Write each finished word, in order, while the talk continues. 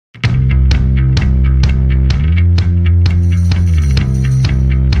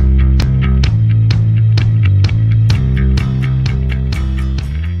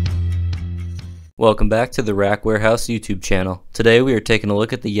Welcome back to the Rack Warehouse YouTube channel. Today we are taking a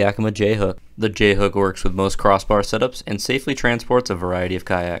look at the Yakima JayHook. The JayHook works with most crossbar setups and safely transports a variety of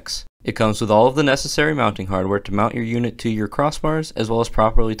kayaks. It comes with all of the necessary mounting hardware to mount your unit to your crossbars as well as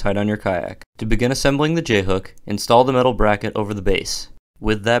properly tie down your kayak. To begin assembling the JayHook, install the metal bracket over the base.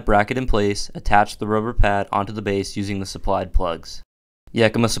 With that bracket in place, attach the rubber pad onto the base using the supplied plugs.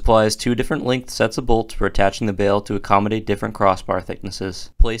 Yakima supplies two different length sets of bolts for attaching the bail to accommodate different crossbar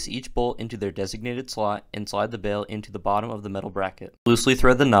thicknesses. Place each bolt into their designated slot and slide the bail into the bottom of the metal bracket. Loosely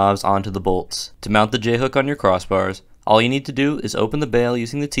thread the knobs onto the bolts. To mount the JayHook on your crossbars, all you need to do is open the bail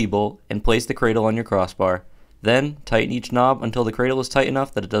using the T-bolt and place the cradle on your crossbar. Then, tighten each knob until the cradle is tight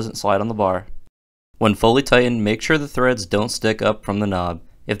enough that it doesn't slide on the bar. When fully tightened, make sure the threads don't stick up from the knob.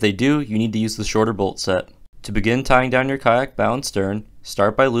 If they do, you need to use the shorter bolt set. To begin tying down your kayak bow and stern,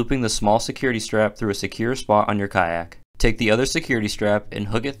 start by looping the small security strap through a secure spot on your kayak. Take the other security strap and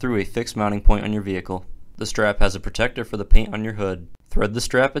hook it through a fixed mounting point on your vehicle. The strap has a protector for the paint on your hood. Thread the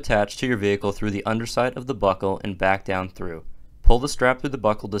strap attached to your vehicle through the underside of the buckle and back down through. Pull the strap through the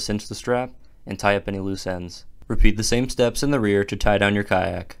buckle to cinch the strap and tie up any loose ends. Repeat the same steps in the rear to tie down your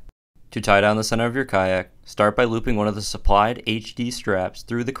kayak. To tie down the center of your kayak, start by looping one of the supplied HD straps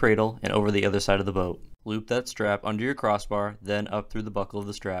through the cradle and over the other side of the boat. Loop that strap under your crossbar, then up through the buckle of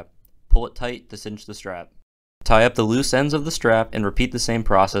the strap. Pull it tight to cinch the strap. Tie up the loose ends of the strap and repeat the same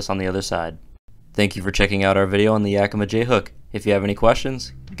process on the other side. Thank you for checking out our video on the Yakima JayHook. If you have any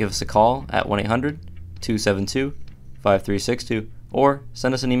questions, give us a call at 1-800-272-5362 or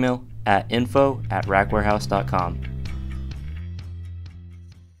send us an email at info@rackwarehouse.com.